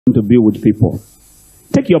to be with people.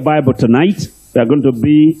 Take your Bible tonight. We are going to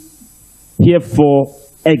be here for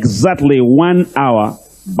exactly 1 hour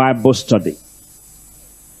Bible study.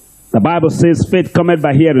 The Bible says faith cometh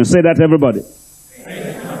by hearing. Say that, everybody.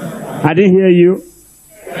 I didn't hear you.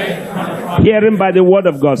 Hearing by the word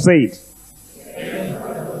of God. Say it.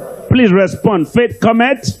 Please respond. Faith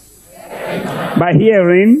cometh by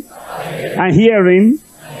hearing, and hearing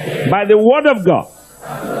by the word of God.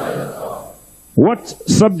 What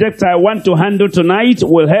subject I want to handle tonight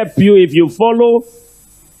will help you if you follow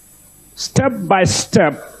step by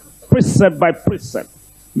step, precept by precept.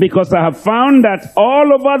 Because I have found that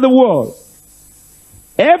all over the world,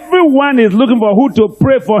 everyone is looking for who to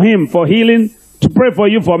pray for him for healing, to pray for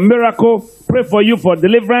you for miracle, pray for you for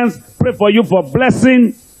deliverance, pray for you for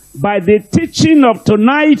blessing. By the teaching of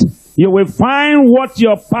tonight, you will find what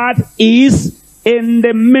your part is in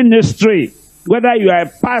the ministry. Whether you are a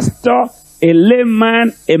pastor, a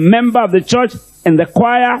layman, a member of the church, in the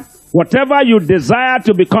choir, whatever you desire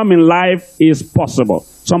to become in life is possible.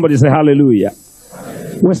 Somebody say hallelujah.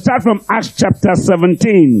 We'll start from Acts chapter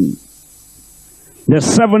 17. The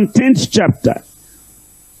 17th chapter.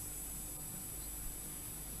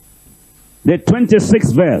 The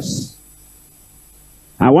 26th verse.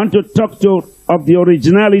 I want to talk of the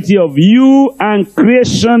originality of you and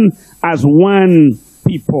creation as one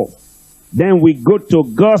people. Then we go to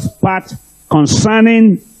God's part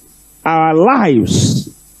concerning our lives.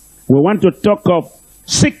 We want to talk of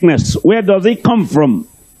sickness. Where does it come from?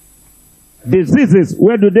 Diseases.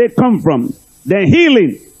 Where do they come from? Then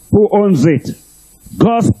healing. Who owns it?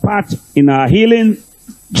 God's part in our healing.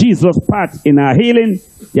 Jesus' part in our healing.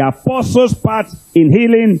 The apostles' part in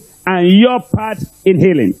healing. And your part in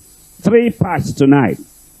healing. 3 parts tonight.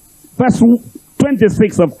 Verse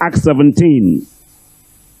 26 of Acts 17.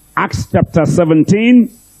 Acts chapter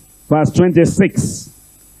 17, verse 26.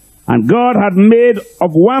 And God had made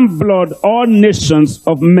of one blood all nations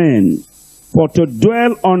of men, for to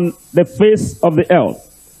dwell on the face of the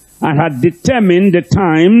earth, and had determined the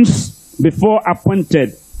times before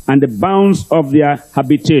appointed, and the bounds of their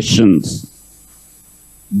habitations.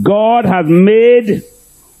 God has made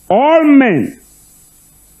all men,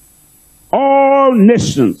 all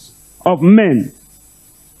nations of men,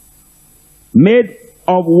 made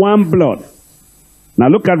of one blood. Now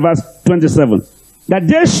look at verse 27. That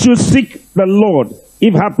they should seek the Lord,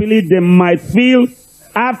 if happily they might feel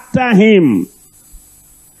after him,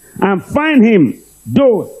 and find him,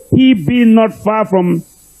 though he be not far from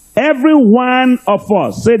every one of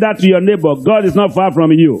us. Say that to your neighbor. God is not far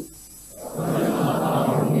from you.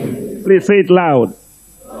 Please say it loud.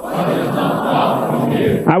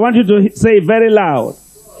 I want you to say it very loud.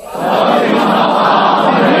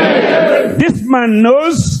 This man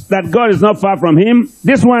knows that God is not far from him.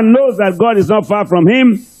 This one knows that God is not far from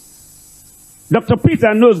him. Dr.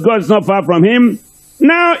 Peter knows God is not far from him.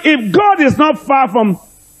 Now, if God is not far from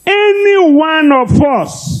any one of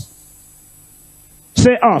us,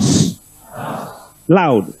 say us.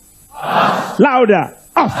 Loud. Louder.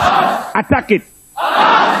 Us. Attack it.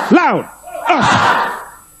 Loud. Us.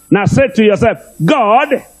 Now say to yourself,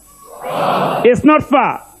 God is not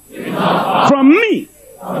far from me.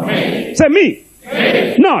 Say me.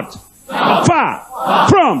 Not far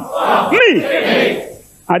from me.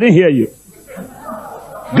 I didn't hear you.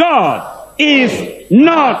 God is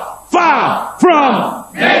not far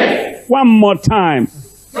from me. One more time.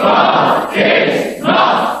 God is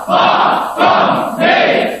not far from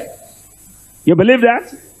me. You believe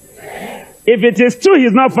that? If it is true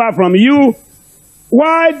he's not far from you,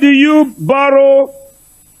 why do you borrow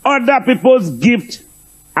other people's gift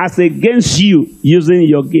as against you using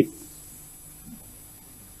your gift?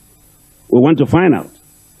 We want to find out.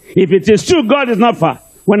 If it is true God is not far.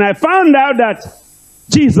 When I found out that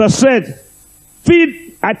Jesus said,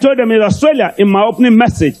 feed, I told them in Australia in my opening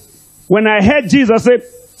message, when I heard Jesus say,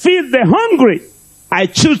 feed the hungry, I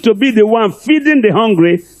choose to be the one feeding the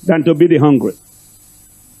hungry than to be the hungry.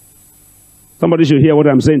 Somebody should hear what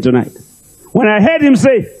I'm saying tonight. When I heard him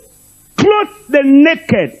say, clothe the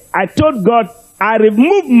naked, I told God, I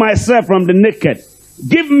remove myself from the naked.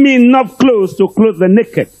 Give me enough clothes to clothe the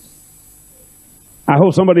naked. I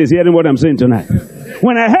hope somebody is hearing what I'm saying tonight.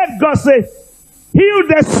 When I heard God say, heal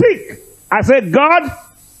the sick, I said, God,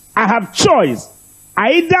 I have choice.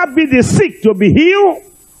 I either be the sick to be healed,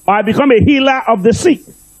 or I become a healer of the sick.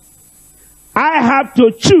 I have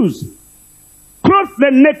to choose. Clothe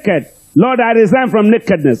the naked. Lord, I resign from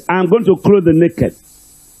nakedness. I'm going to clothe the naked.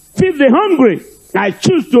 Feed the hungry. I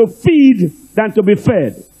choose to feed than to be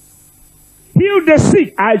fed. Heal the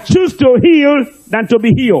sick. I choose to heal than to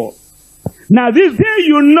be healed. Now this day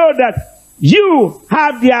you know that you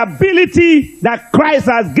have the ability that Christ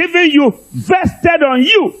has given you, vested on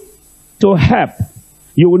you, to help,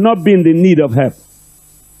 you will not be in the need of help.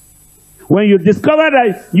 When you discover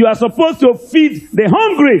that you are supposed to feed the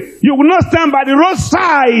hungry, you will not stand by the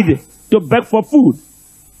roadside to beg for food.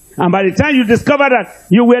 And by the time you discover that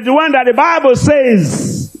you were the one that the Bible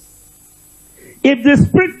says, if the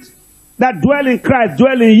Spirit that dwells in Christ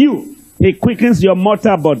dwells in you, He quickens your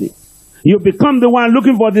mortal body. You become the one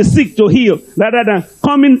looking for the sick to heal, rather than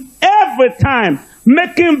coming every time,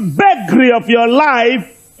 making beggary of your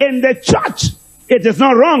life in the church. It is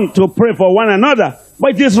not wrong to pray for one another,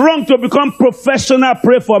 but it is wrong to become professional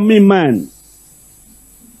pray for me man.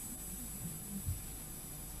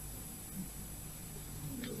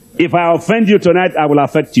 If I offend you tonight, I will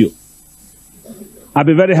affect you. I'll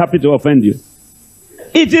be very happy to offend you.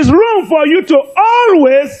 It is wrong for you to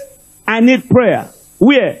always, I need prayer.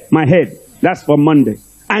 Where? My head. That's for Monday.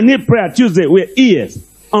 I need prayer. Tuesday, where? Ears.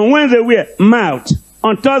 On Wednesday, where? Mouth.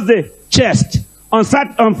 On Thursday, chest. On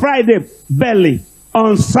Friday, belly.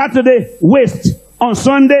 On Saturday, waist. On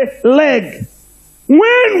Sunday, leg.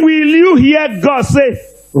 When will you hear God say,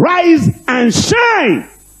 rise and shine?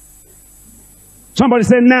 Somebody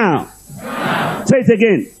say now. Now. Say it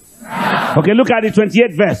again. Now. Okay, look at the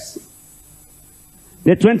 28th verse.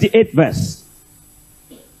 The 28th verse.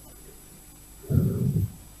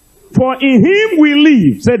 For in Him we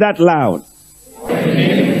live, say that loud,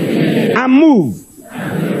 and move,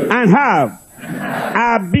 and have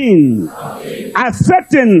our being, as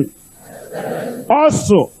certain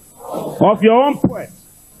also of your own poet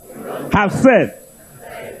have said,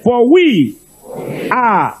 for we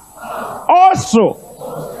are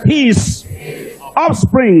also His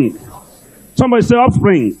offspring. Somebody say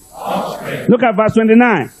offspring. Look at verse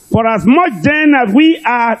 29. For as much then as we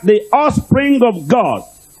are the offspring of God,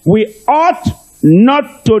 we ought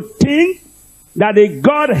not to think that the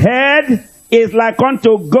Godhead is like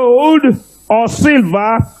unto gold or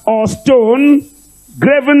silver or stone,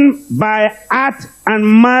 graven by art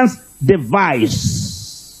and man's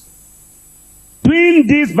device. Between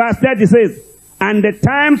this verse 30 says, and the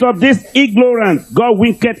times of this ignorance God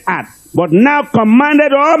winked at, but now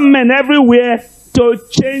commanded all men everywhere to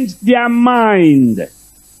change their mind.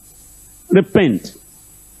 Repent.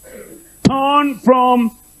 Turn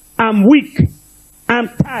from, I'm weak, I'm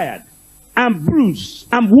tired, I'm bruised,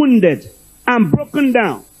 I'm wounded, I'm broken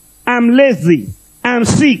down, I'm lazy, I'm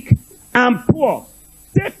sick, I'm poor.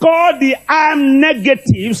 Take all the I'm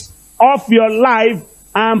negatives of your life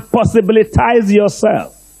and possibilitize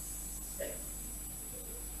yourself.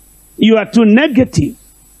 You are too negative.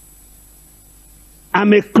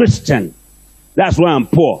 I'm a Christian. That's why I'm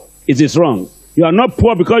poor. It is wrong. You are not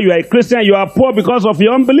poor because you are a Christian. You are poor because of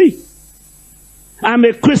your unbelief. I'm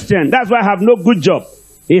a Christian. That's why I have no good job.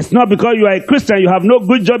 It's not because you are a Christian you have no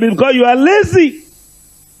good job. It's because you are lazy.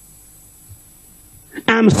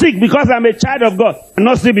 I'm sick because I'm a child of God. I'm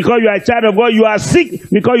not sick because you are a child of God. You are sick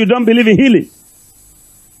because you don't believe in healing.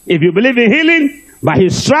 If you believe in healing, by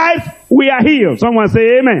His stripes, we are healed. Someone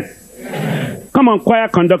say amen. Amen. Come on, choir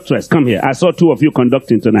conductress, come here. I saw two of you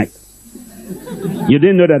conducting tonight. You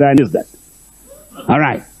didn't know that I knew that. All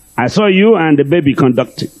right. I saw you and the baby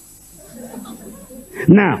conducting.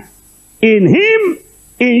 Now, in Him,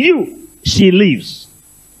 in you, she lives.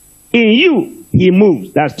 In you, He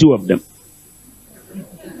moves. That's two of them.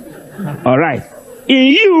 All right. In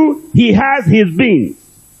you, He has His being.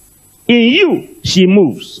 In you, she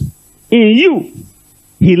moves. In you,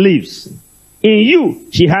 He lives. In you,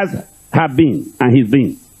 she has her being and His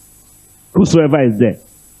being. Whosoever is there.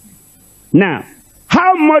 Now,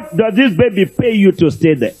 how much does this baby pay you to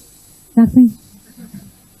stay there? Nothing.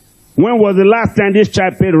 When was the last time this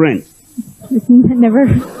child paid rent? Never.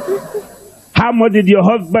 How much did your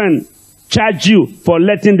husband charge you for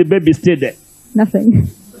letting the baby stay there? Nothing.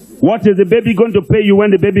 What is the baby going to pay you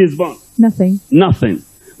when the baby is born? Nothing. Nothing.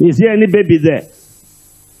 Is there any baby there?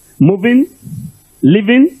 Moving,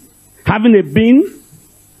 living, having a being?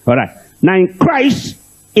 All right. Now in Christ,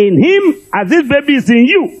 in Him, as this baby is in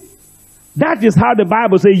you, that is how the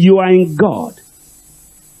Bible says you are in God.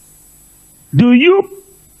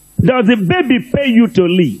 Does the baby pay you to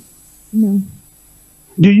live? No.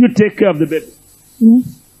 Do you take care of the baby?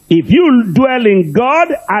 Yes. If you dwell in God,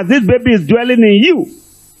 as this baby is dwelling in you,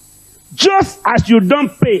 just as you don't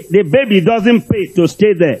pay, the baby doesn't pay to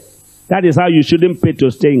stay there. That is how you shouldn't pay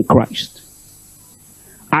to stay in Christ.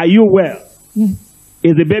 Are you well? Yes.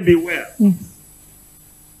 Is the baby well? Yes.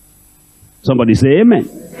 Somebody say amen.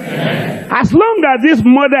 Amen. As long as this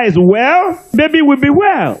mother is well, baby will be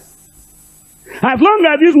well. As long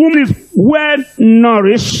as this woman is well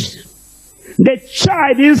nourished, The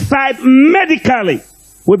child inside medically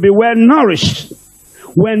will be well nourished.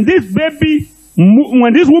 When this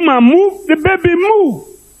woman moves, the baby moves.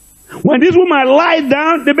 When this woman lies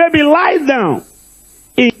down, the baby lies down.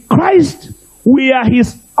 In Christ, we are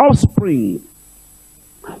his offspring.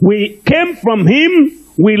 We came from him,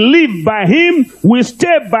 we live by him, we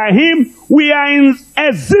stay by him, we are in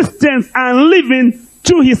existence and living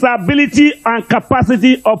through his ability and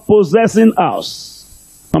capacity of possessing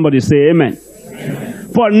us. Somebody say amen. Amen.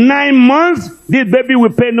 For 9 months, this baby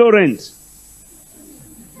will pay no rent.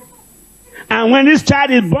 And when this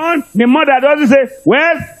child is born, the mother doesn't say,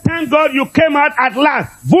 well, thank God you came out at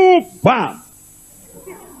last. Boom, bam.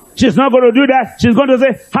 She's not going to do that. She's going to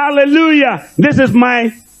say, hallelujah, this is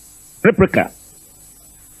my replica.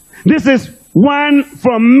 This is one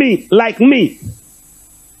from me, like me.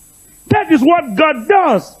 That is what God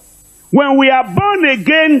does. When we are born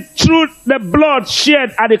again through the blood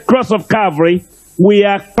shed at the cross of Calvary, we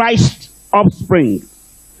are Christ's offspring.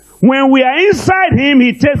 When we are inside him,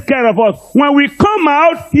 he takes care of us. When we come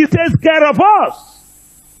out, he takes care of us.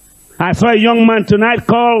 I saw a young man tonight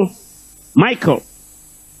called Michael.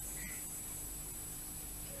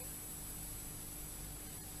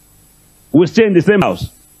 We stay in the same house.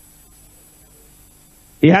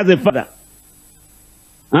 He has a father.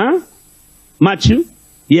 Huh? Matthew?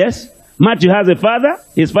 Yes. Matthew has a father.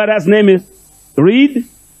 His father's name is Reed.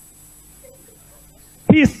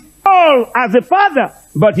 He's all as a father,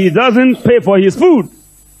 but he doesn't pay for his food.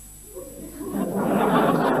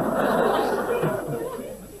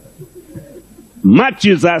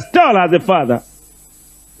 Matthew's as tall as a father.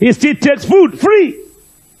 He still takes food free.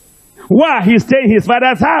 Why? He's staying in his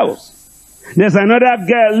father's house. There's another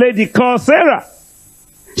girl, lady called Sarah.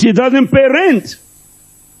 She doesn't pay rent.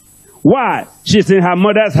 Why? She's in her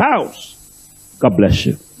mother's house. God bless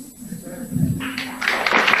you.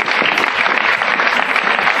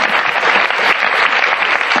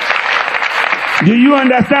 Do you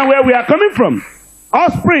understand where we are coming from?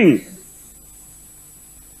 Offspring.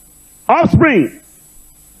 Offspring.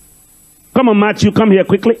 Come on, Matthew, come here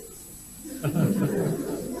quickly.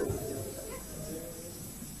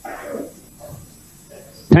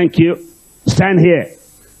 Thank you. Stand here.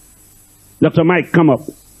 Dr. Mike, come up.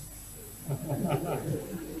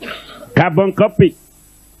 Carbon copy.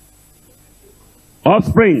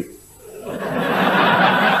 Offspring.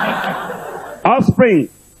 Offspring.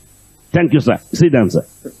 Thank you, sir. Sit down, sir.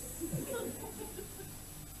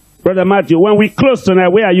 Brother Matthew, when we close tonight,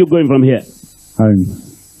 where are you going from here? Home.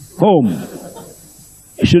 Home.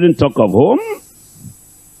 You shouldn't talk of home.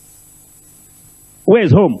 Where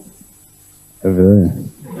is home? Over there.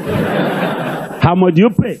 How much do you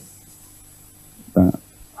pay? About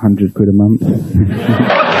 100 quid a month.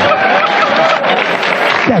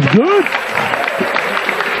 That's good.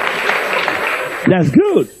 That's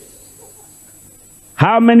good.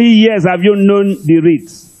 How many years have you known the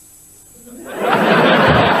Reeds?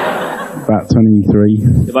 About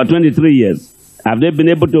 23. About 23 years. Have they been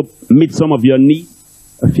able to meet some of your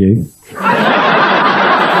needs? A few.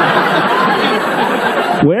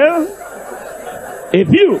 Well, a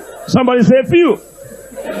few. Somebody say a few.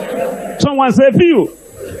 Someone say a few.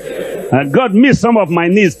 God meets some of my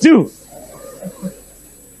needs too.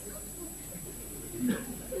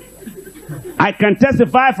 I can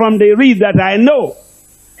testify from the Reed that I know.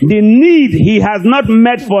 The need he has not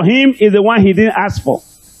met for him is the one he didn't ask for.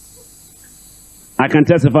 I can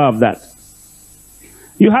testify of that.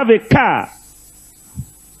 You have a car.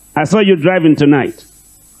 I saw you driving tonight.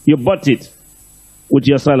 You bought it with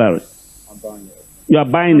your salary. I'm buying it. You are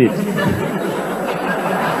buying it.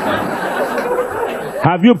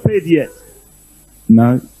 Have you paid yet?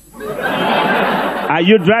 No. Are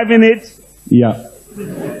you driving it? Yeah.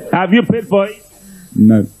 Have you paid for it?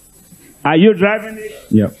 No. Are you driving it?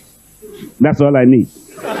 Yep. That's all I need.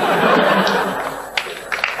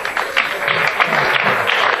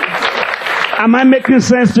 Am I making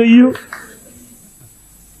sense to you?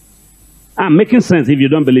 I'm making sense if you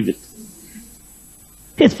don't believe it.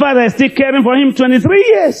 His father is still caring for him 23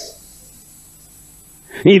 years.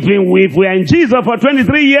 If we are in Jesus for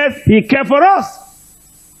 23 years, he cares for us.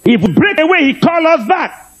 If we break away, he calls us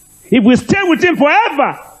back. If we stay with him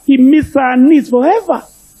forever, he meets our needs forever.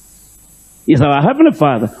 He's our Heavenly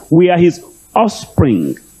Father. We are his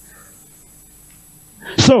offspring.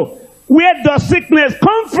 So, where does sickness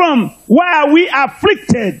come from? Why are we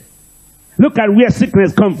afflicted? Look at where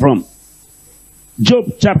sickness comes from. Job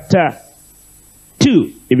chapter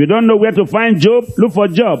 2. If you don't know where to find Job, look for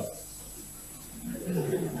Job.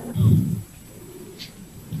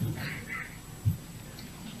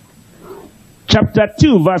 Chapter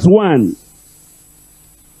 2, verse 1.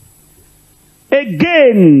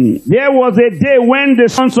 Again, there was a day when the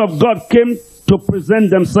sons of God came to present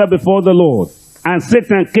themselves before the Lord. And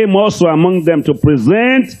Satan came also among them to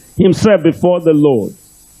present himself before the Lord.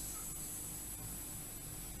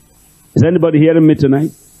 Is anybody hearing me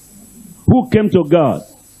tonight? Who came to God?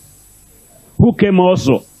 Who came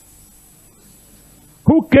also?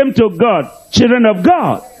 Who came to God? Children of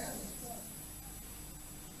God.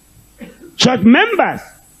 Church members.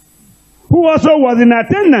 Who also was in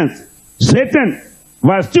attendance? Satan.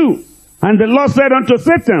 Verse 2. And the Lord said unto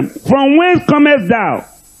Satan, From whence comest thou?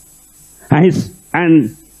 And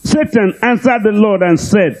Satan answered the Lord and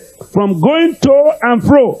said, From going to and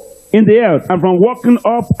fro in the earth, and from walking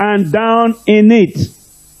up and down in it.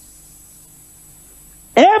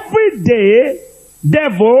 Every day,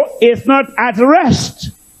 devil is not at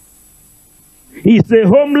rest. He's a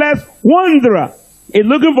homeless wanderer. He's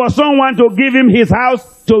looking for someone to give him his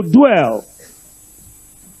house to dwell.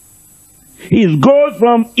 He goes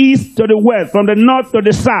from east to the west, from the north to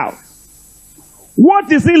the south.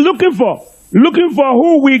 What is he looking for? Looking for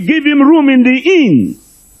who will give him room in the inn.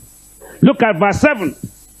 Look at verse 7.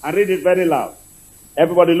 And read it very loud.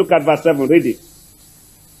 Everybody look at verse 7. Read it.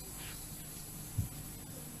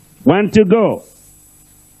 1 to go.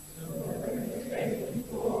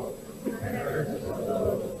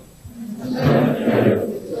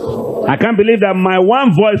 I can't believe that my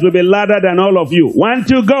one voice will be louder than all of you. 1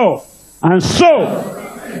 to go. And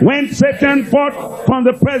so went Satan forth from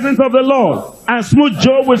the presence of the Lord, and smote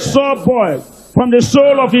Job with sore boils from the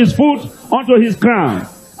sole of his foot unto his crown.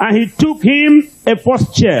 And he took him a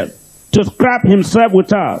first chair to scrap himself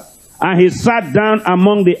withal, and he sat down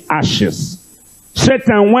among the ashes.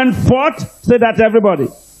 Satan went forth, say that everybody,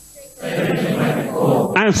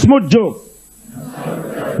 and smote Job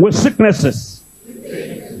with sicknesses.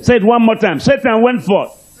 Say it one more time. Satan went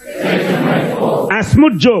forth and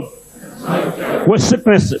smote Job with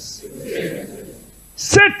sicknesses.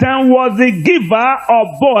 Satan was the giver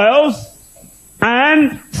of boils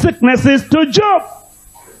and sicknesses to Job,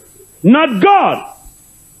 not God.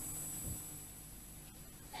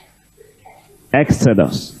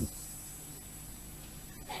 Exodus.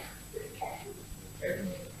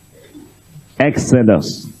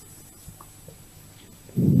 Exodus.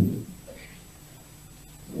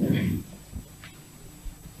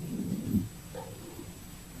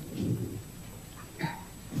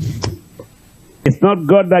 It's not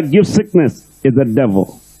God that gives sickness, it's the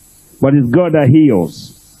devil. But it's God that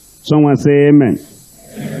heals. Someone say amen.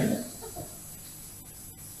 Amen.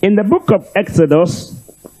 In the book of Exodus,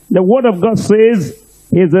 the word of God says,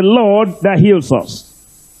 He is the Lord that heals us.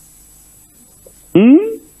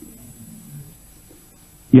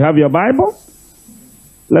 You have your Bible?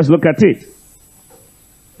 Let's look at it.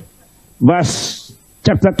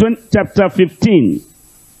 Chapter 15.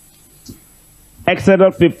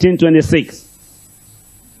 Exodus 15:26.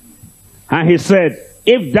 And he said,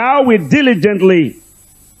 If thou wilt diligently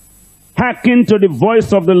hearken to the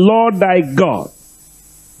voice of the Lord thy God,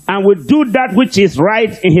 and will do that which is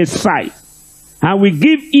right in his sight, and will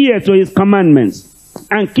give ear to his commandments,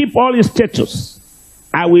 and keep all his statutes,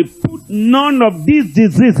 I will put none of these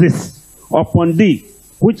diseases upon thee,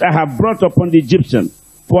 which I have brought upon the Egyptians,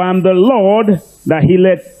 for I am the Lord that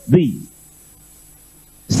healeth thee.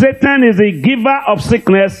 Satan is the giver of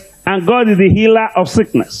sickness, and God is the healer of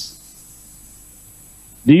sickness.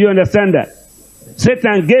 Do you understand that?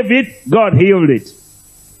 Satan gave it, God healed it.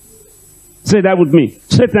 Say that with me.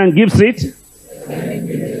 Satan gives it,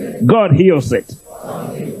 God heals it.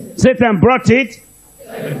 Satan brought it,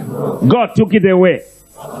 God took it away.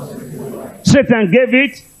 Satan gave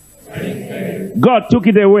it, God took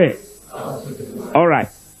it away. All right.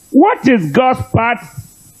 What is God's part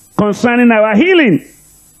concerning our healing?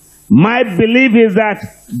 My belief is that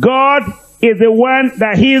God is the one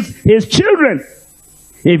that heals his children.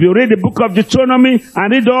 If you read the book of Deuteronomy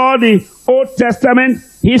and read all the Old Testament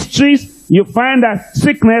histories, you find that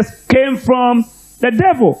sickness came from the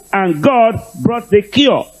devil and God brought the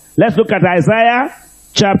cure. Let's look at Isaiah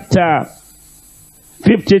chapter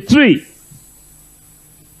 53.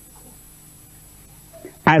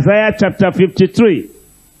 Isaiah chapter 53.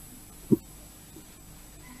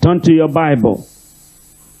 Turn to your Bible.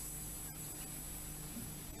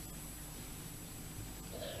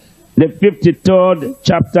 The 53rd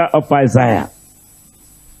chapter of Isaiah.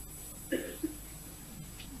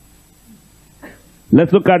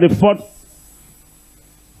 Let's look at the 4th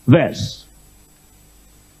verse.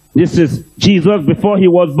 This is Jesus before he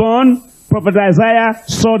was born. Prophet Isaiah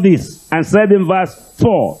saw this and said in verse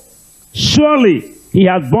 4, Surely he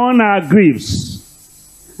has borne our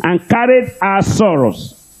griefs and carried our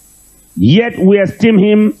sorrows, yet we esteem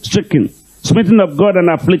him stricken, smitten of God and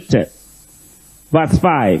afflicted. Verse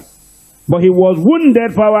 5. But he was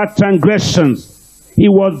wounded for our transgressions. He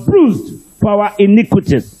was bruised for our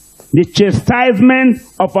iniquities. The chastisement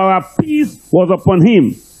of our peace was upon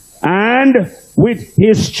him. And with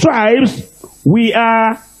his stripes we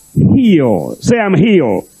are healed. Say, I'm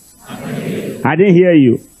healed. I'm healed. I didn't hear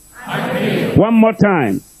you. I'm healed. One more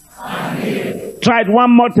time. I'm healed. Try it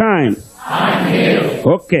one more time. I'm healed.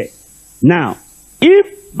 Okay. Now,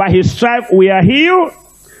 if by his stripe we are healed,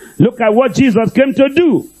 look at what Jesus came to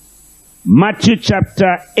do. Matthew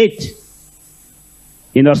chapter 8.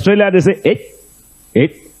 In Australia they say 8.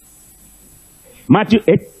 8. Matthew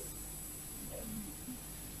 8.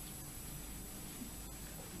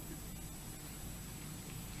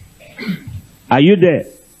 Are you there?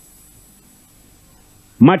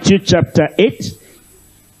 Matthew chapter 8.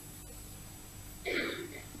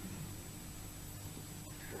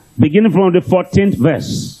 Beginning from the 14th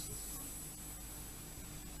verse.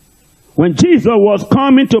 When Jesus was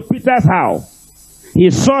coming to Peter's house, he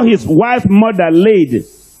saw his wife's mother laid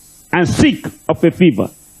and sick of a fever.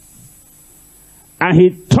 And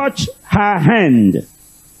he touched her hand,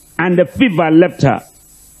 and the fever left her.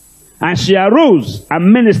 And she arose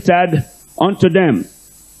and ministered unto them.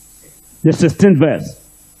 The 16th verse.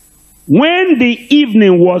 When the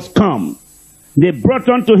evening was come, they brought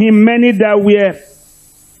unto him many that were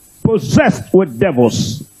possessed with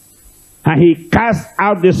devils. And he cast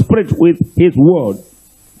out the spirit with his word,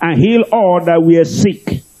 and healed all that were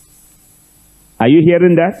sick. Are you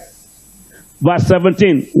hearing that? Verse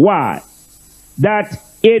 17. Why? That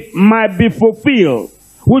it might be fulfilled,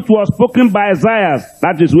 which was spoken by Isaiah.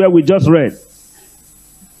 That is where we just read.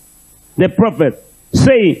 The prophet,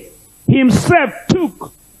 saying, himself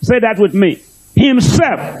took, say that with me,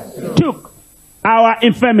 himself took our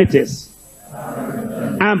infirmities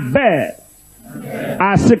and bare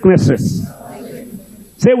our sicknesses.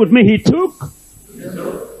 Say with me, he took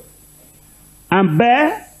and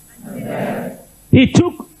bare. He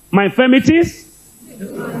took my infirmities.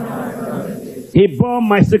 He bore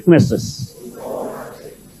my sicknesses.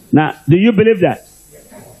 Now, do you believe that?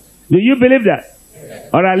 Do you believe that?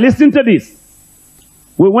 All right, listen to this.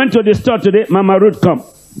 We went to the store today. Mama Ruth, come.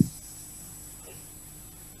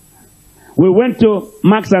 We went to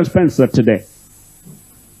Marks and Spencer today.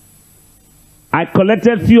 I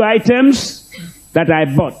collected few items that I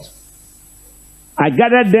bought. I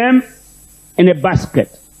gathered them in a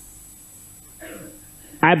basket.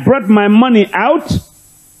 I brought my money out,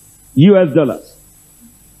 US dollars,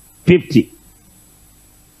 50.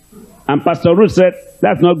 And Pastor Ruth said,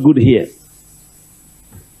 that's not good here.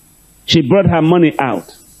 She brought her money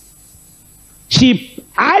out.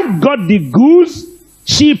 I got the goods,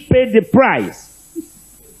 she paid the price.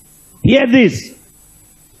 Hear this.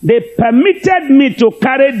 They permitted me to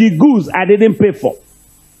carry the goods I didn't pay for.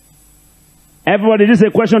 Everybody, this is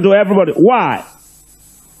a question to everybody. Why?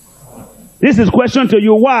 This is a question to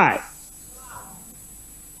you. Why?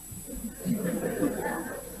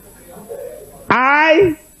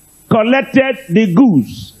 I collected the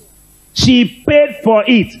goods. She paid for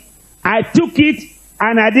it. I took it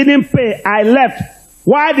and I didn't pay. I left.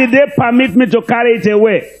 Why did they permit me to carry it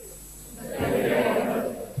away?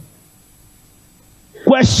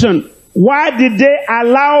 Question. Why did they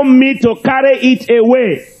allow me to carry it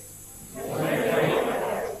away?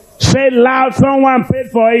 Say loud, someone paid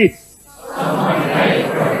for it.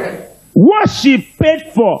 What she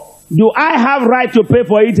paid for, do I have right to pay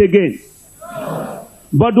for it again? No.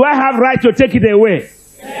 But do I have right to take it away?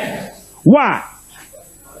 Yes. Why?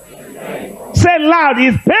 Say loud,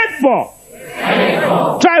 it's paid for. Paid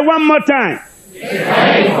for. Try one more time.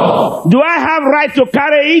 Do I have right to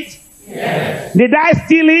carry it? Yes. Did I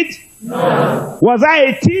steal it? No. Was I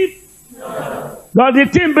a thief? No. Does the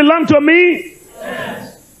thing belong to me?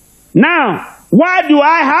 Yes. Now, why do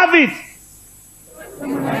I have it?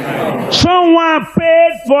 Someone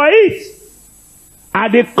paid for it.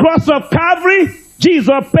 At the cross of Calvary,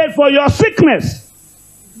 Jesus paid for your sickness.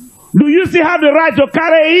 Do you still have the right to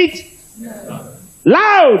carry it? No.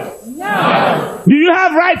 Loud. No. Do you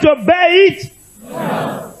have right to bear it?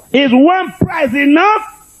 No. Is one price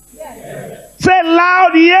enough? Yes. Say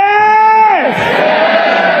loud, yes.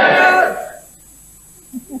 Yes.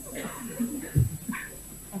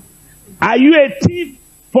 Are you a thief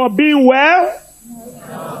for being well?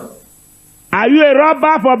 No. Are you a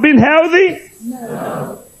robber for being healthy?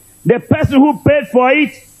 No. The person who paid for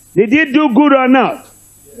it, did he do good or not?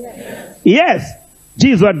 Yes. Yes.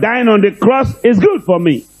 Jesus dying on the cross is good for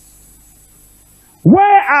me.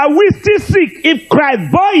 Why are we still sick if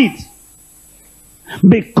Christ bore it?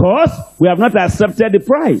 Because we have not accepted the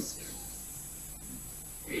price.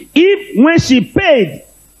 If when she paid,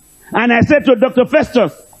 and I said to Dr.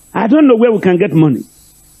 Festus, I don't know where we can get money.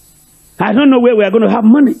 I don't know where we are going to have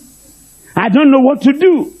money. I don't know what to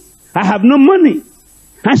do. I have no money.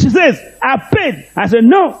 And she says, I paid. I said,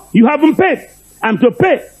 no, you haven't paid. I'm to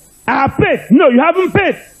pay. I have paid. No, you haven't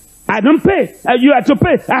paid. I don't pay. You are to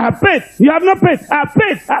pay. I have paid. You have not paid. I have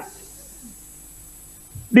paid.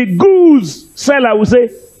 The goods seller will say,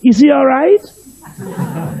 is he all right?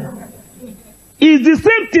 It's the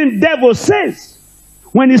same thing devil says.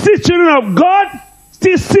 When he sees children of God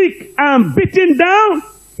still sick and beaten down,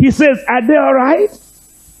 he says, are they all right?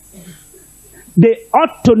 They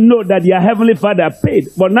ought to know that their heavenly Father paid.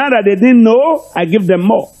 But now that they didn't know, I give them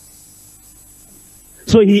more.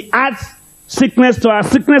 So he adds sickness to our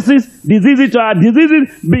sicknesses, diseases to our diseases,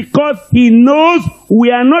 because he knows we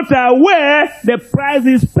are not aware the price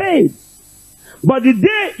is paid. But the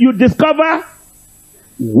day you discover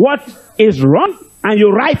what is wrong and you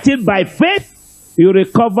right it by faith, you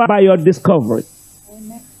recover by your discovery.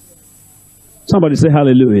 Amen. Somebody say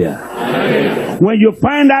hallelujah. Hallelujah. When you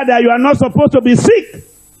find out that you are not supposed to be sick,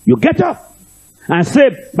 you get up and say,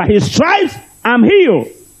 by his stripes, I'm healed.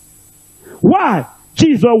 Why?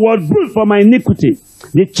 Jesus was bruised for my iniquity.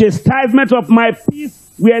 The chastisement of my peace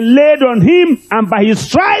were laid on him, and by his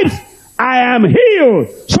stripes, I am healed.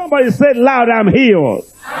 Somebody said loud, I'm healed.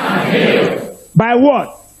 I'm healed. By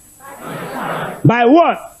what? By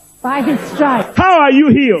what? By his stripes. How are you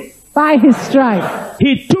healed? By his stripes.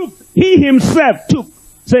 He himself took,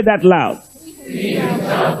 say that loud,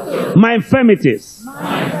 my infirmities,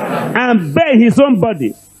 and bare his own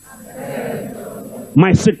body,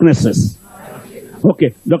 my sicknesses.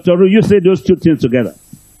 Okay, Dr. Ru, you say those two things together.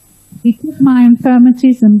 He took my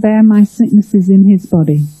infirmities and bare my sicknesses in his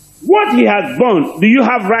body. What he has borne, do you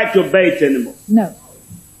have right to bear it anymore? No.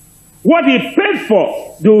 What he paid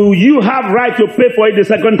for, do you have right to pay for it the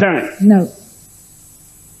second time? No.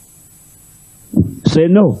 Say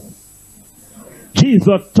no.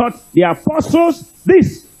 Jesus taught the apostles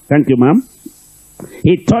this. Thank you, ma'am.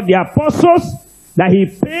 He taught the apostles that he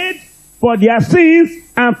paid for their sins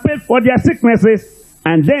and paid for their sicknesses.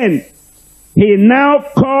 And then he now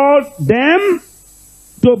called them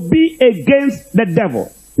to be against the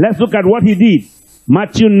devil. Let's look at what he did.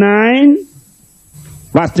 Matthew 9,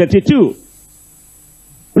 verse 32.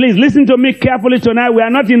 Please listen to me carefully tonight. We are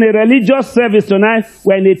not in a religious service tonight.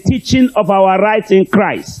 We are in a teaching of our rights in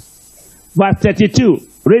Christ. Verse 32.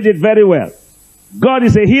 Read it very well. God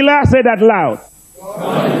is a healer. Say that loud.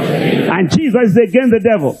 And Jesus is against the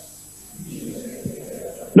devil.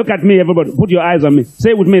 Look at me, everybody. Put your eyes on me.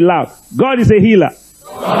 Say it with me loud. God is a healer.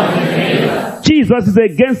 Jesus is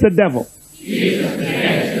against the devil.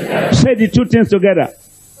 Say the two things together.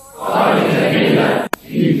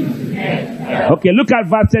 Okay, look at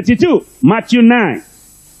verse 32. Matthew 9.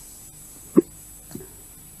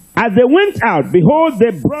 As they went out, behold,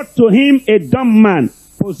 they brought to him a dumb man,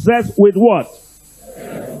 possessed with what?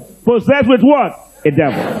 Possessed with what? A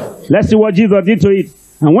devil. Let's see what Jesus did to it.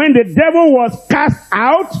 And when the devil was cast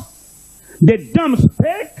out, the dumb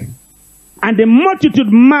spake, and the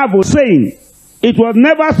multitude marveled, saying, it was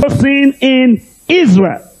never so seen in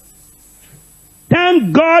Israel.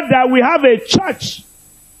 Thank God that we have a church.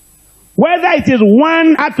 Whether it is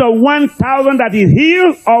 1 out of 1,000 that is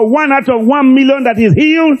healed, or 1 out of 1,000,000 that is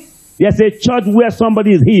healed, there's a church where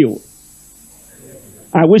somebody is healed.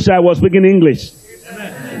 I wish I was speaking English.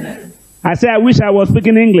 I say I wish I was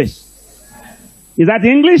speaking English. Is that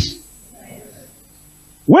English?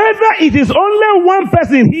 Whether it is only one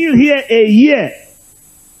person healed here a year,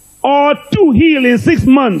 or 2 healed in 6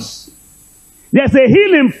 months, there's a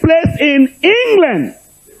healing place in England.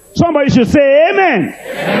 Somebody should say amen.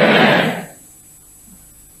 Amen.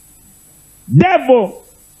 Devil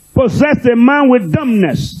possessed a man with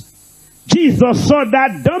dumbness. Jesus saw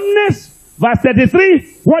that dumbness. Verse 33,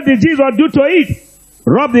 what did Jesus do to it?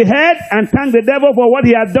 Rub the head and thank the devil for what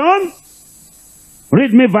he had done.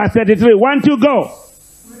 Read me verse 33. 1, 2, go.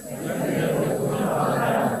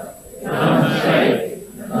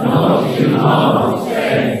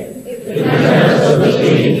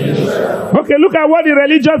 Okay, look at what the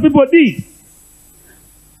religious people did.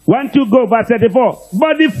 1, 2, go, verse 34.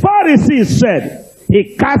 But the Pharisees said,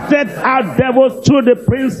 he casted out devils through the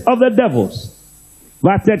prince of the devils.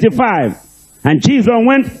 Verse 35. And Jesus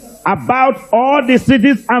went about all the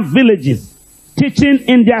cities and villages, teaching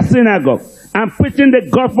in their synagogue, and preaching the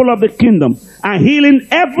gospel of the kingdom, and healing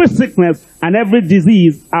every sickness and every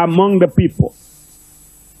disease among the people.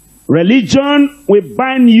 Religion will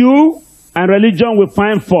bind you, and religion will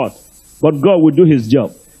find fault. But God will do his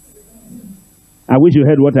job. I wish you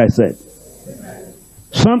heard what I said.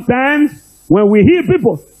 Sometimes When we heal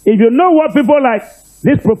people, if you know what people like,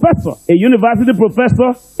 this professor, a university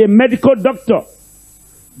professor, a medical doctor,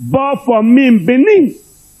 bought for me in Benin.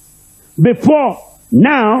 Before,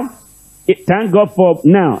 now, thank God for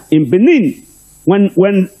now, in Benin,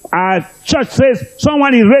 when our church says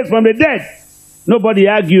someone is raised from the dead, nobody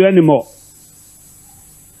argues anymore.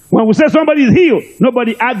 When we say somebody is healed,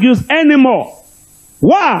 nobody argues anymore.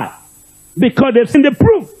 Why? Because they've seen the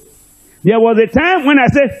proof. There was a time when I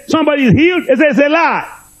said somebody is healed, they say it's a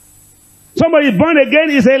lie. Somebody is born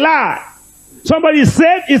again, it's a lie. Somebody is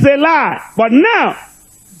saved, it's a lie. But now,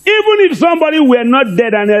 even if somebody were not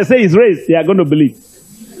dead and they say he's raised, they are going to believe.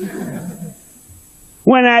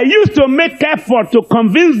 When I used to make effort to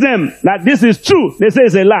convince them that this is true, they say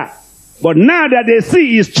it's a lie. But now that they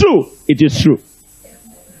see it's true, it is true.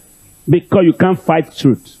 Because you can't fight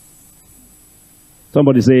truth.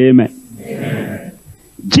 Somebody say amen. Amen.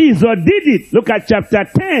 Jesus did it. Look at chapter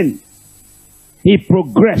 10. He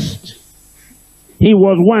progressed. He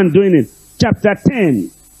was one doing it. Chapter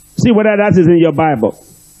 10. See whether that is in your Bible.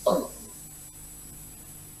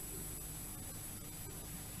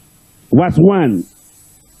 Verse 1.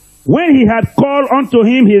 When he had called unto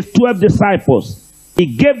him his 12 disciples, he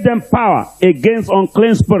gave them power against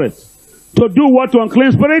unclean spirits. To do what to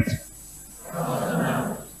unclean spirit?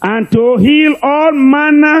 And to heal all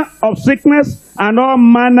manner of sickness and all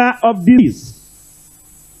manner of disease.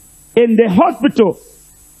 In the hospital,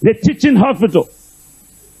 the teaching hospital,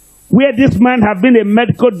 where this man had been a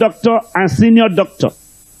medical doctor and senior doctor,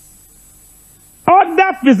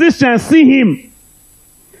 other physicians see him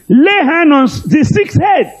lay hand on the sick's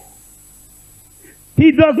head.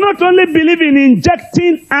 He does not only believe in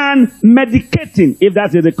injecting and medicating, if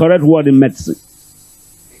that is the correct word in medicine.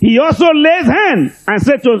 He also lays hand and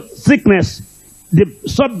says to sickness, the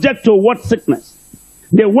subject to what sickness?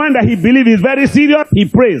 The one that he believes is very serious, he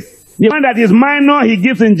prays. The one that is minor, he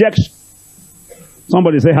gives injection.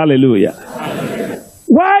 Somebody say hallelujah. Hallelujah.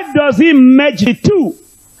 Why does he merge the two?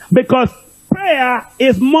 Because prayer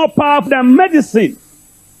is more powerful than medicine.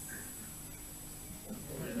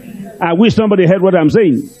 I wish somebody heard what I'm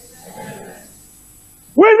saying.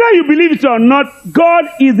 Whether you believe it or not, God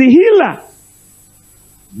is the healer.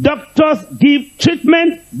 Doctors give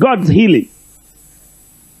treatment, God's healing.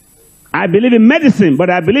 I believe in medicine, but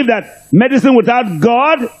I believe that medicine without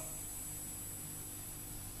God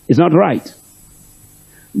is not right.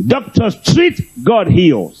 Doctors treat, God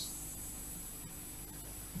heals.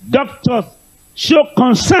 Doctors show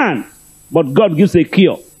concern, but God gives a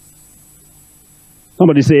cure.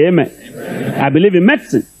 Somebody say amen. Amen. I believe in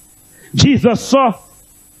medicine. Jesus saw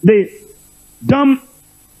the dumb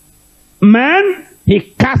man, he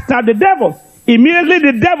cast out the devil.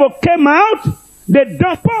 Immediately the devil came out, the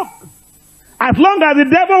dumb spoke. As long as the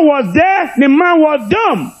devil was there, the man was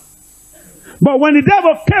dumb. But when the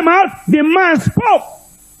devil came out, the man spoke.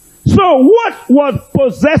 So what was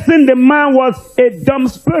possessing the man was a dumb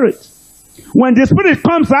spirit. When the spirit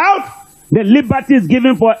comes out, the liberty is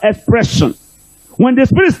given for expression. When the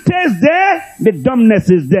spirit stays there, the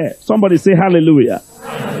dumbness is there. Somebody say hallelujah.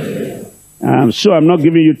 Hallelujah. I'm sure I'm not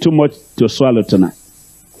giving you too much to swallow tonight.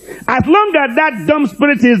 As long as that dumb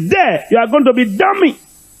spirit is there, you are going to be dummy.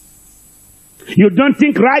 You don't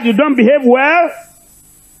think right, you don't behave well.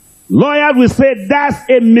 Lawyers will say that's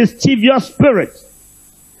a mischievous spirit.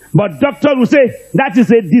 But doctors will say that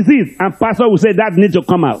is a disease. And pastor will say that needs to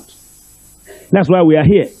come out. That's why we are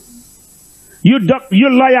here. You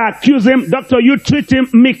lawyer accuse him, doctor you treat him,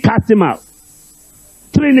 me cast him out.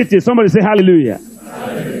 Trinity, somebody say hallelujah.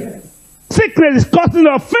 Hallelujah. Sickness is causing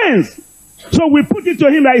offense. So we put it to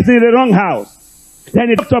him that he's in the wrong house. Then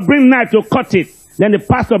the doctor bring knife to cut it. Then the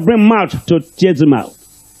pastor bring mouth to chase him out.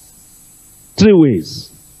 3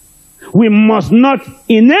 ways. We must not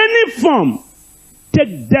in any form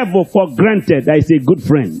take devil for granted that he's a good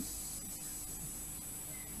friend.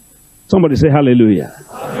 Somebody say hallelujah.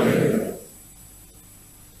 Hallelujah.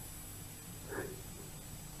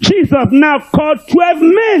 Jesus now called 12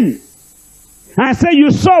 men and said,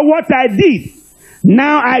 you saw what I did.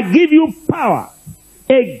 Now I give you power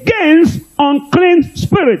against unclean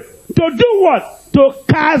spirit. To do what? To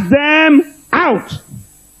cast them out.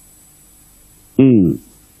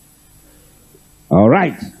 All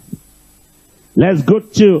right. Let's go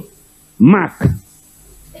to Mark.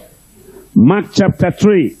 Mark chapter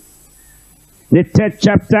 3. The 3rd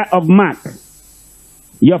chapter of Mark.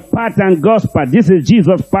 Your part and God's part. This is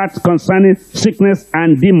Jesus' part concerning sickness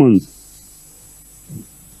and demons.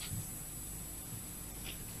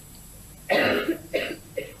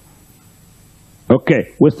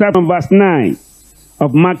 Okay, we start from verse 9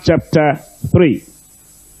 of Mark chapter 3.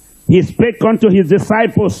 He spake unto his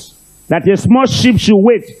disciples that a small sheep should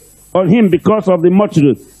wait on him because of the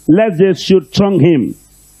multitude, lest they should throng him.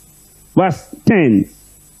 Verse 10.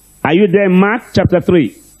 Are you there, Mark chapter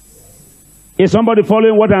 3? Is somebody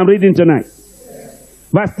following what I'm reading tonight?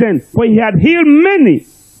 Verse 10. For he had healed many,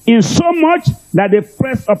 in so much that they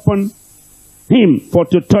pressed upon him for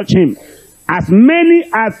to touch him, as many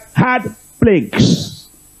as had plagues.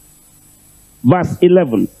 Verse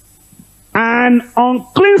 11. And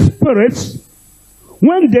unclean spirits,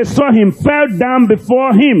 when they saw him, fell down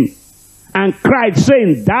before him and cried,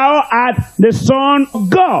 saying, Thou art the Son of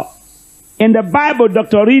God. In the Bible,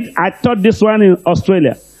 Dr. Reed, I taught this one in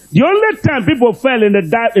Australia. The only time people fell in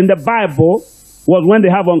the Bible was when they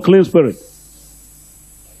have unclean spirit.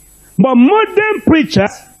 But modern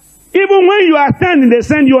preachers, even when you are standing, they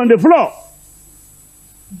send you on the floor.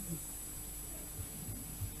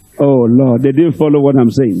 Oh Lord, they didn't follow what I'm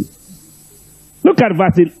saying. Look at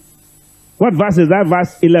what verse is that?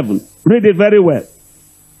 Verse 11. Read it very well.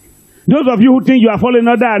 Those of you who think you are falling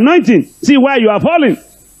under anointing, see why you are falling.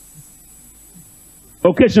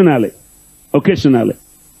 Occasionally.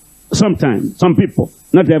 Sometimes. Some people.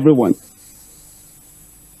 Not everyone.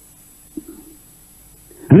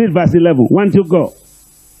 Read verse 11. 1, 2, go.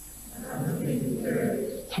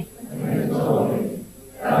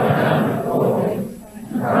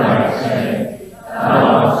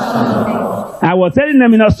 I was telling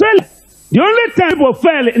them in Australia, the only time people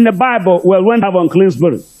fell in the Bible was when they have unclean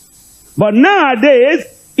spirit. But nowadays,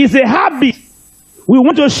 it's a habit. We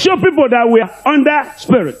want to show people that we are under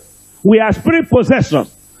spirit. We are spirit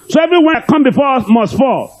possessors. So everyone that comes before us must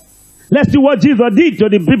fall. Let's see what Jesus did to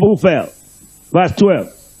the people who fell. Verse 12.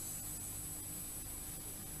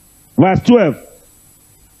 Verse 12.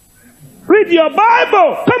 Read your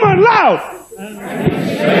Bible. Come on, loud.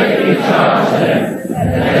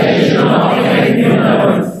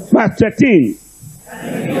 Verse 13.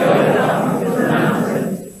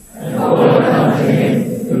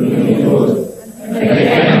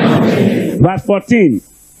 Verse 14.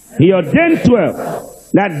 He ordained 12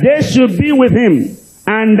 that they should be with him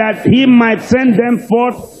and that he might send them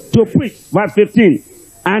forth to preach. Verse 15.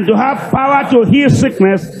 And to have power to heal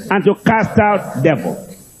sickness and to cast out devils.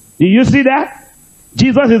 Do you see that?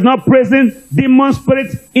 Jesus is not praising demon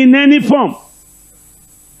spirits in any form.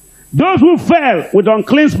 Those who fell with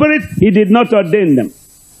unclean spirit, he did not ordain them.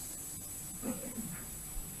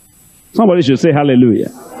 Somebody should say hallelujah.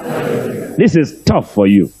 This is tough for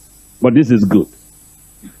you, but this is good.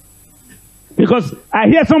 Because I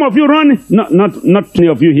hear some of you running, not many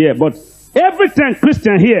of you here, but every time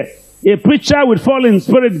Christian here, a preacher with fallen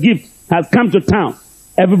spirit gift has come to town,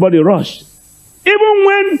 everybody rushed. Even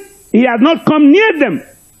when he has not come near them.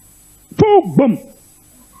 Boom, boom.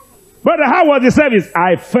 Brother, how was the service?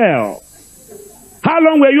 I fell. How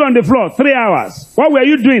long were you on the floor? 3 hours. What were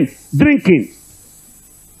you doing? Drinking.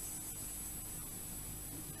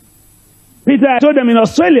 Peter, I told them in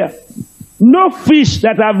Australia, no fish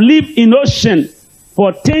that have lived in ocean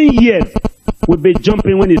for 10 years would be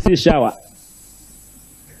jumping when he sees shower.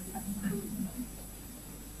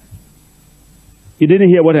 You didn't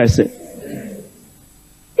hear what I said.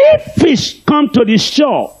 If fish come to the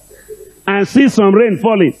shore and see some rain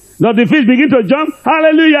falling, does the fish begin to jump?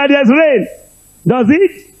 Hallelujah, there's rain. Does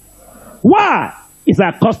it? Why? It's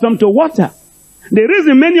accustomed to water. The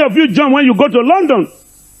reason many of you jump when you go to London,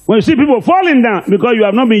 when you see people falling down, because you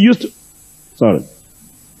have not been used to. Sorry.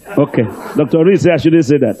 Okay. Dr. Reed said I shouldn't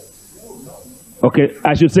say that. Okay,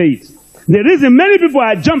 I should say it. The reason many people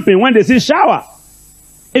are jumping when they see shower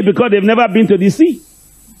is because they've never been to the sea.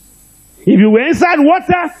 If you were inside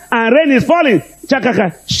water and rain is falling,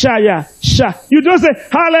 chakaka, shaya, sha, you don't say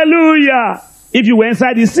hallelujah if you were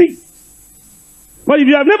inside the sea. But if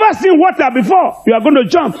you have never seen water before, you are going to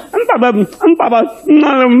jump.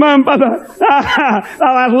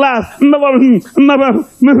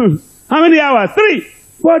 How many hours? 3.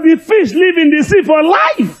 But the fish live in the sea for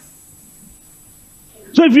life.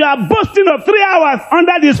 So if you are boasting of 3 hours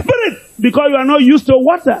under the spirit because you are not used to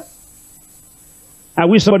water, I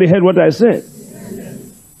wish somebody heard what I said.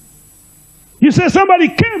 You say somebody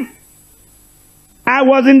came. I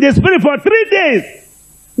was in the spirit for 3 days.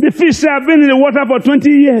 The fish have been in the water for 20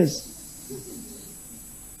 years.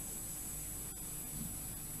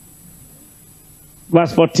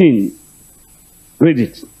 Verse 14. Read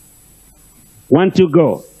it. 1, 2,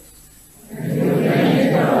 go.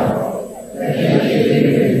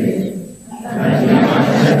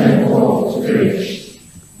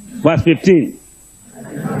 Verse 15.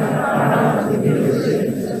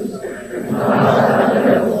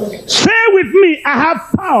 Say with me, I have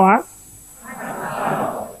power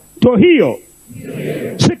to heal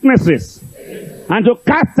sicknesses and to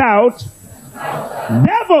cast out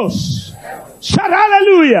devils. Shout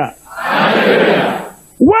hallelujah. Hallelujah.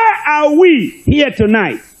 Where are we here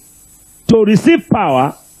tonight? To receive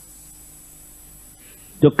power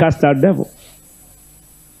to cast out devils.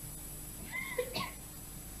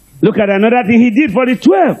 Look at another thing he did for the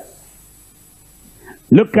 12.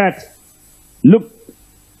 Look at Luke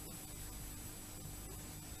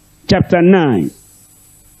chapter 9.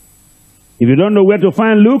 If you don't know where to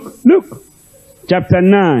find Luke, Luke chapter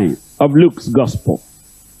 9 of Luke's Gospel,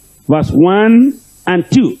 verse 1 and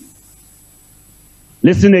 2.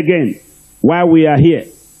 Listen again while we are here.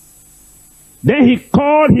 Then he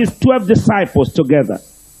called his 12 disciples together.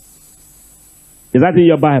 Is that in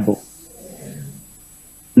your Bible?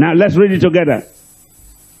 Now let's read it together.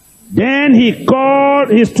 Then he called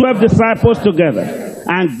his 12 disciples together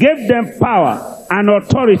and gave them power and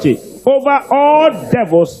authority over all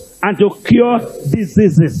devils and to cure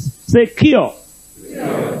diseases. Say cure.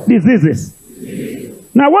 Diseases.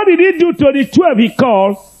 Now what did he do to the 12 he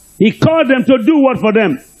called? He called them to do what for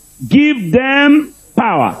them? Give them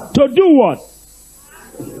power. To do what?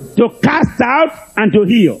 To cast out and to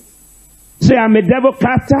heal. Say, I'm a devil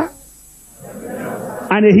caster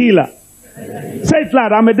and a healer. Say it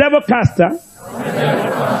loud. I'm a devil caster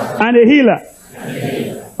and a healer.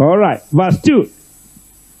 All right. Verse 2.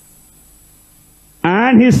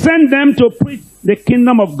 And he sent them to preach the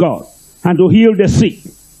kingdom of God and to heal the sick.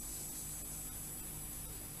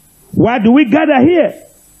 Why do we gather here?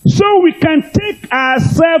 So we can take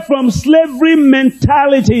ourselves from slavery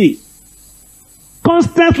mentality.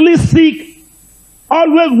 Constantly sick,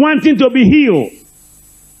 always wanting to be healed.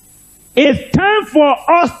 It's time for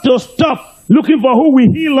us to stop looking for who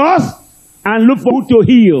will heal us and look for who to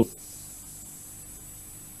heal.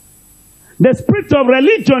 The spirit of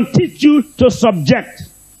religion teach you to subject,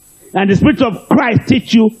 and the spirit of Christ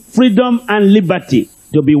teach you freedom and liberty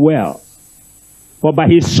to be well. For by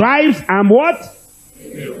his stripes I'm what?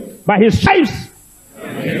 By his stripes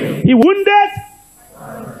he wounded,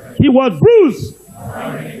 he was bruised.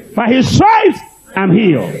 By his stripes I'm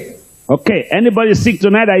healed. Okay, anybody sick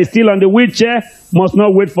tonight that is still on the wheelchair must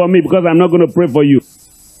not wait for me because I'm not going to pray for you.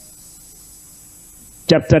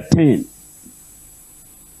 Chapter 10.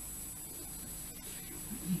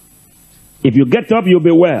 If you get up, you'll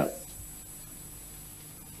be well.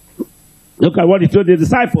 Look at what he told the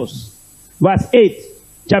disciples. Verse 8.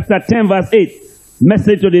 Chapter 10, verse 8.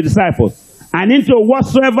 Message to the disciples. And into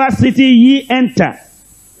whatsoever city ye enter,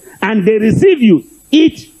 and they receive you,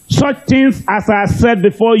 eat such things as I said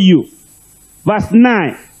before you. Verse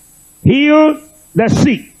 9. Heal the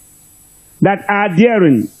sick that are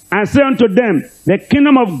daring, and say unto them, the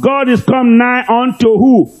kingdom of God is come nigh unto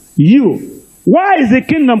who? You. Why is the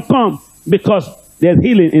kingdom come? Because there's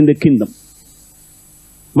healing in the kingdom.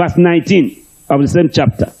 Verse 19 of the same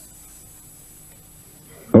chapter.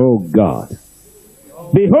 Oh God.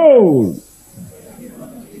 Behold.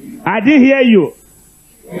 I didn't hear you.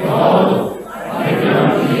 Behold, I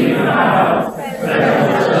come to you now,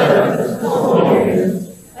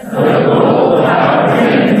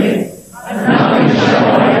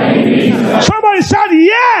 somebody shout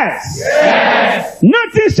yes. yes.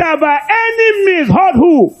 Nothing shall by any means hurt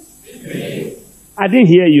who? Me. I didn't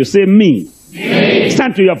hear you. Say me. Me.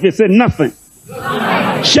 Stand to your feet. Say nothing.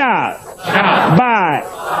 Shall by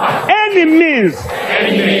any means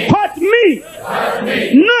hurt me.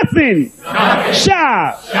 Nothing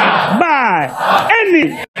shall by any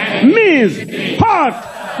means hurt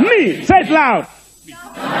me. Say it loud.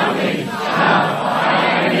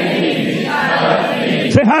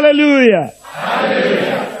 Say hallelujah.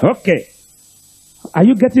 Hallelujah. Okay. Are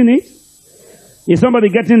you getting it? Is somebody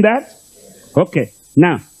getting that? Okay.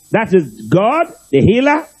 Now, that is God, the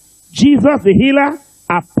healer, Jesus, the healer,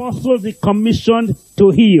 apostles, the commissioned to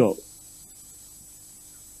heal.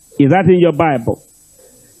 Is that in your Bible?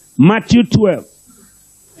 Matthew 12.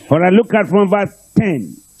 Or I look at from verse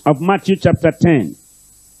 10 of Matthew chapter 10.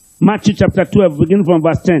 Matthew chapter 12, beginning from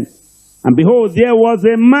verse 10. And behold, there was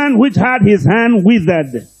a man which had his hand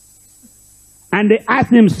withered. And they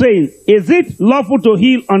asked him, saying, is it lawful to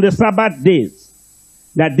heal on the Sabbath days?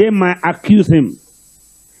 That they might accuse him.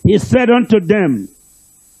 He said unto them,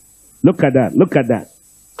 look at that, look at that.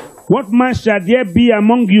 What man shall there be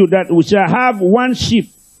among you that we shall have one sheep,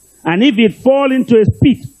 and if it fall into a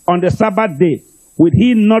pit on the Sabbath day, will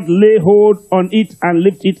he not lay hold on it and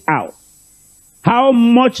lift it out? How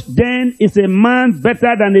much then is a man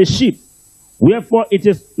better than a sheep? Wherefore it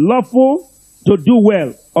is lawful to do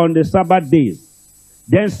well on the Sabbath days.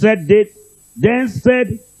 Then said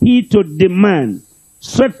he to the man,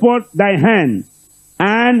 stretch forth thy hand.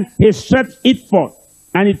 And he stretched it forth,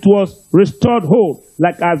 and it was restored whole,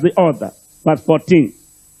 like as the other. Verse 14.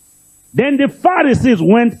 Then the Pharisees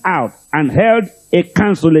went out and held a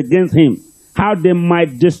council against him, how they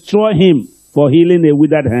might destroy him for healing a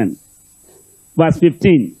withered hand. Verse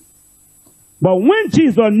 15. But when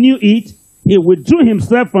Jesus knew it, he withdrew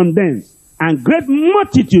himself from thence, and great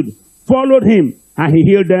multitude followed him, and he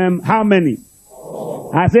healed them. How many?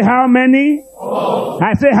 All. I say how many? All.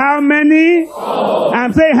 I say how many? All.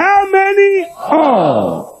 I'm saying how many?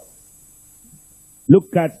 All.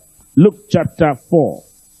 Look at Luke chapter 4.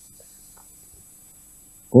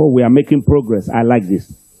 Oh, we are making progress. I like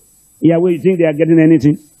this. Yeah, where you think they are getting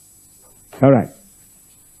anything? All right.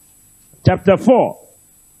 Chapter 4.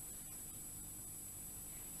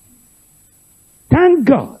 Thank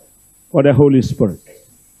God for the Holy Spirit.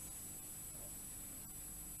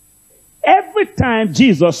 Every time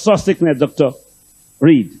Jesus saw sickness, Dr.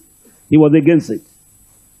 Reed, he was against it.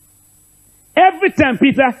 Every time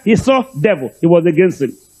Peter, he saw devil, he was against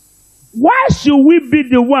it. Why should we be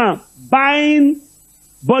the one buying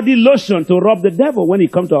body lotion to rub the devil when he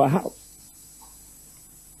comes to our house?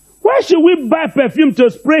 Why should we buy perfume to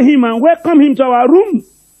spray him and welcome him to our room?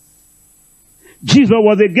 Jesus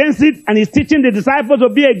was against it, and he's teaching the disciples to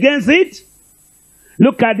be against it.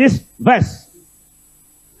 Look at this verse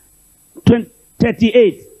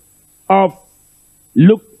 38 of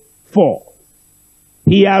Luke 4.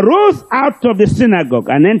 He arose out of the synagogue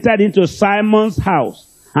and entered into Simon's house.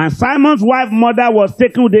 And Simon's wife mother was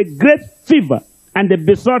taken with a great fever, and they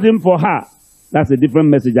besought him for her. That's a different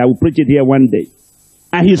message. I will preach it here one day.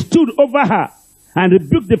 And he stood over her and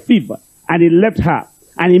rebuked the fever, and he left her.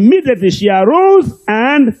 And immediately she arose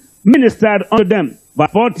and ministered unto them.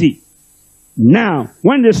 Verse 40. Now,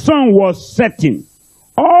 when the sun was setting,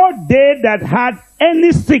 all they that had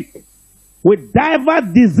any sick with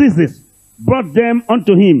divers diseases brought them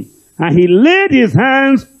unto him. And he laid his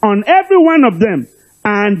hands on every one of them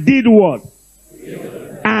and did what?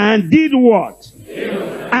 And did what?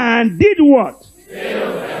 And did what?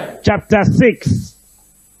 Chapter 6.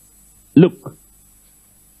 Look.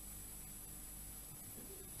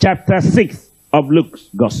 Chapter 6 of Luke's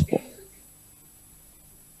Gospel.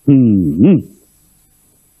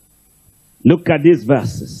 Look at these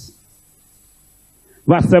verses.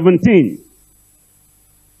 Verse 17.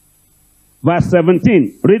 Verse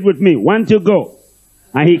 17. Read with me. 1, 2, go.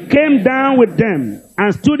 And he came down with them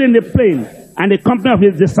and stood in the plain, and the company of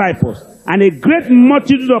his disciples, and a great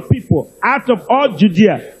multitude of people out of all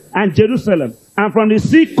Judea and Jerusalem, and from the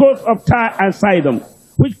sea coast of Tyre and Sidon,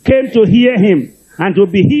 which came to hear him and to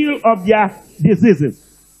be healed of their diseases.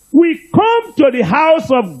 We come to the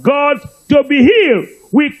house of God to be healed.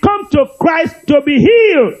 We come to Christ to be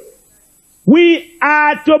healed. We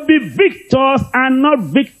are to be victors and not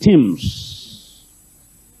victims.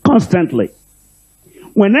 Constantly.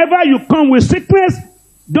 Whenever you come with sickness,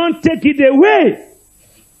 don't take it away.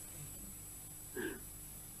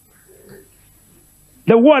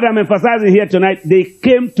 The word I'm emphasizing here tonight, they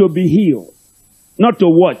came to be healed, not to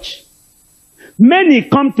watch. Many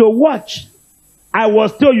come to watch. I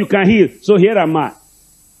was told you can heal, so here am I.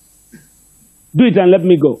 Do it and let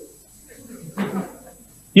me go.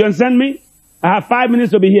 You understand me? I have 5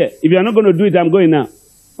 minutes to be here. If you're not going to do it, I'm going now.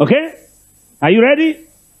 Okay? Are you ready?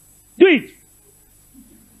 Do it.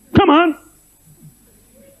 Come on.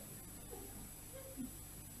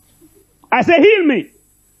 I say, heal me.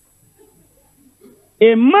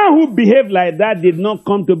 A man who behaved like that did not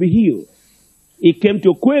come to be healed. He came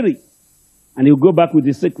to query, and he'll go back with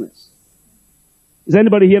his sickness. Is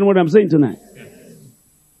anybody hearing what I'm saying tonight?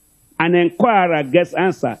 An inquirer gets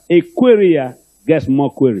answer. A querier gets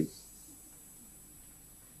more queries.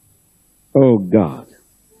 Oh, God.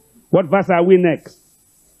 What verse are we next?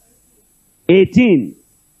 18.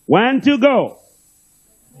 1, 2, go.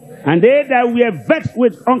 And they that were vexed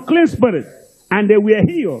with unclean spirits, and they were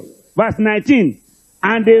healed. Verse 19.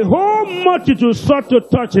 And the whole multitude sought to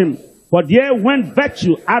touch him, but there went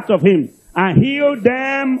virtue out of him, and healed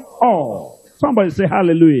them all. Somebody say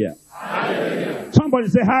hallelujah. Hallelujah. Somebody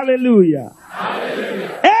say hallelujah.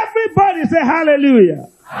 Hallelujah. Everybody say hallelujah.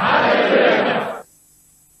 Hallelujah.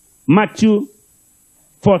 Matthew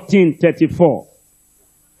 14:34.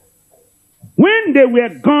 When they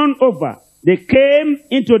were gone over, they came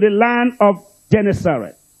into the land of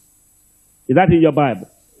Gennesaret. Is that in your Bible?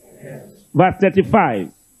 Yes. Verse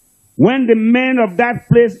 35. When the men of that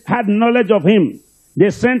place had knowledge of him, they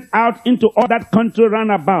sent out into all that country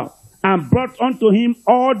round about, and brought unto him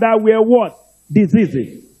all that were what?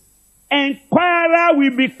 Diseases. Enquirer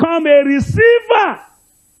will become a receiver.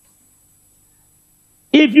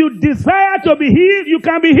 If you desire to be healed, you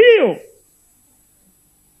can be healed.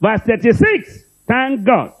 Verse 36. Thank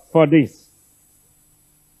God for this.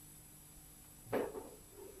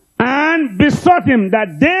 And besought him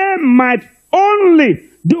that they might only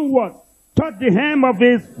do what? Touch the hem of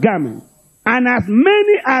his garment. And as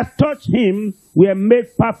many as touched him were made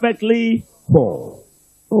perfectly whole.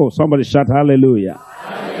 Oh, somebody shout hallelujah.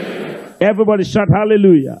 Hallelujah. Everybody shout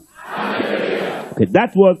hallelujah. Hallelujah. Okay,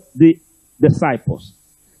 that was the disciples.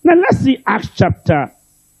 Now let's see Acts chapter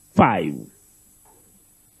 5.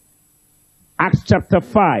 Acts chapter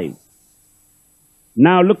 5.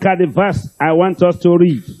 Now look at the verse I want us to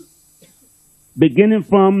read. Beginning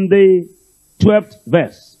from the 12th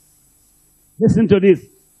verse. Listen to this.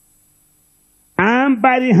 And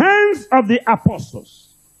by the hands of the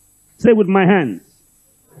apostles, say with my hands,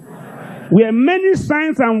 were many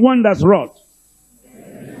signs and wonders wrought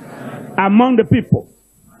among the people.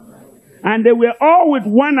 And they were all with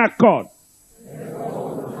one accord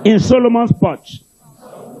in Solomon's porch.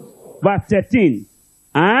 Verse 13.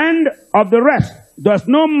 And of the rest does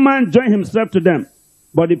no man join himself to them,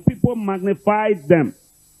 but the people magnified them.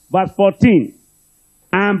 Verse 14.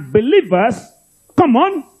 And believers, come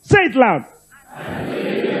on, say it loud,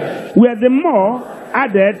 were the more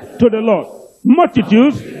added to the Lord.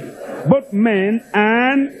 Multitudes, both men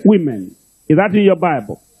and women. Is that in your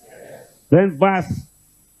Bible? Then verse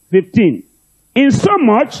 15.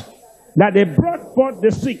 Insomuch that they brought forth the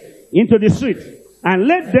sick into the street and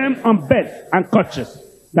laid them on beds and couches,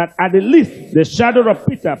 that at the least the shadow of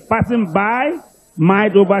Peter passing by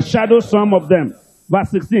might overshadow some of them.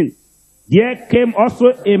 Verse 16. There came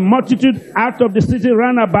also a multitude out of the city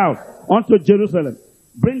round about unto Jerusalem,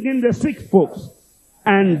 bringing the sick folks,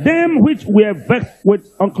 and them which were vexed with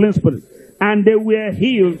unclean spirits, and they were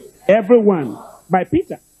healed, every one, by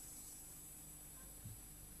Peter.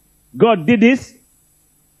 God did this.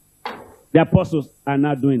 The apostles are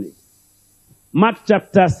now doing it. Mark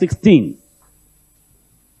chapter 16,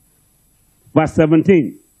 verse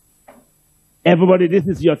 17. Everybody, this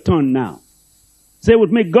is your turn now. Say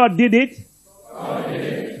with me, God did it. God did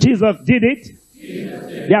it. Jesus did it. Jesus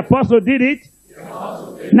did it. The apostle did it. The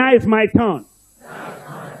apostle did it. Now it's my turn.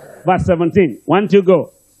 Verse 17. 1, 2,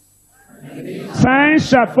 go. Signs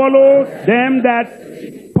shall follow them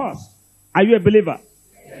that pause. Are you a believer?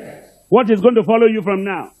 Yes. What is going to follow you from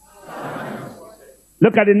now?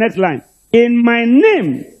 Look at the next line. In my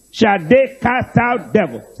name shall they cast out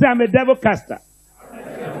devils. Say, I'm a devil caster.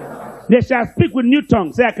 They shall speak with new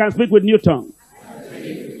tongues. Say, I can speak with new tongues.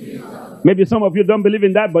 Maybe some of you don't believe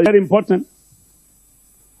in that, but it's very important.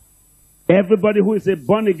 Everybody who is a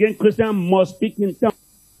born-again Christian must speak in tongues.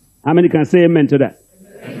 How many can say amen to that?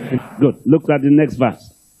 Amen. Good. Look at the next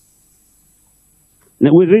verse.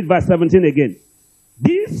 Now we read verse 17 again.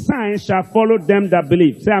 These signs shall follow them that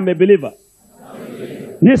believe. Say, I'm a believer.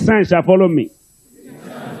 These signs shall follow me.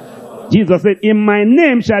 Jesus said, in my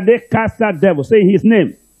name shall they cast out devils. Say his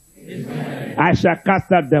name. I shall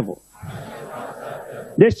cast out devils.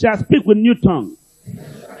 They shall speak with new tongues.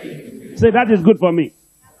 Say, that is good for me.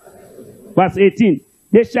 Verse 18.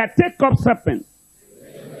 They shall take up serpents.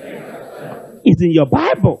 It's in your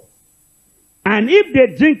Bible. And if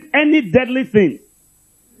they drink any deadly thing,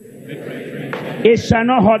 it shall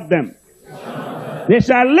not hurt them. They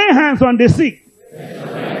shall lay hands on the sick,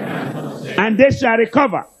 and they shall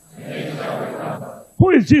recover. Who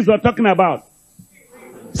is Jesus talking about?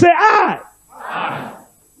 Say, I.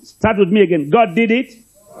 Start with me again. God did it.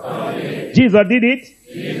 Jesus did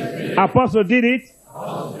it. Apostle did it.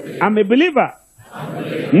 I'm a believer.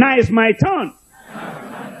 Now it's my turn.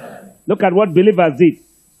 Look at what believers did.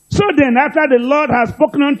 So then, after the Lord has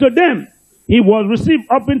spoken unto them, he was received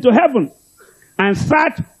up into heaven and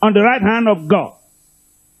sat on the right hand of God.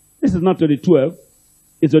 This is not to the 12,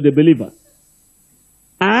 it's to the believer.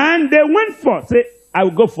 And they went forth. Say, I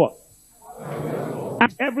will go forth.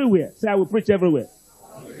 And everywhere. Say, I will preach everywhere.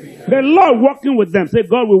 The Lord walking with them. Say,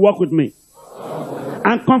 God will walk with me.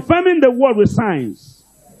 And confirming the word with signs.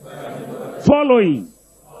 Following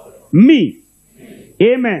me.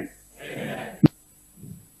 Amen.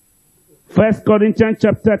 1 Corinthians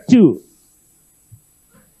chapter 2.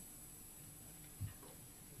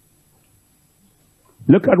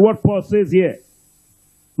 Look at what Paul says here.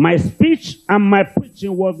 My speech and my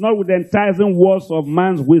preaching was not with enticing words of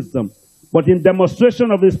man's wisdom, but in demonstration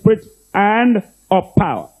of the Spirit and of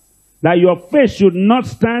power, that your faith should not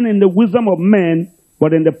stand in the wisdom of men,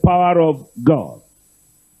 but in the power of God.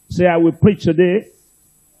 Say, I will preach today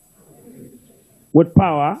with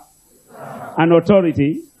power and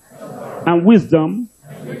authority and wisdom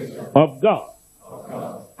of God.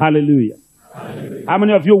 Hallelujah. How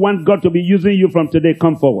many of you want God to be using you from today?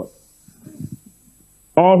 Come forward.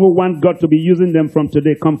 All who want God to be using them from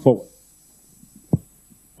today, come forward.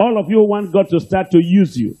 All of you want God to start to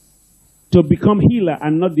use you, to become healer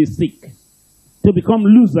and not the sick, to become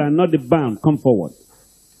loser and not the bound. Come forward.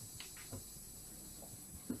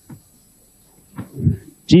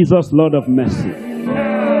 Jesus, Lord of mercy.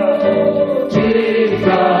 Jesus,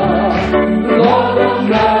 Lord of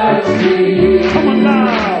mercy. Come on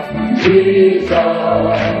now. Jesus,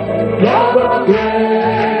 Lord of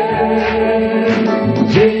grace.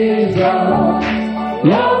 Jesus,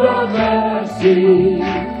 Lord of mercy.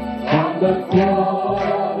 On the cross.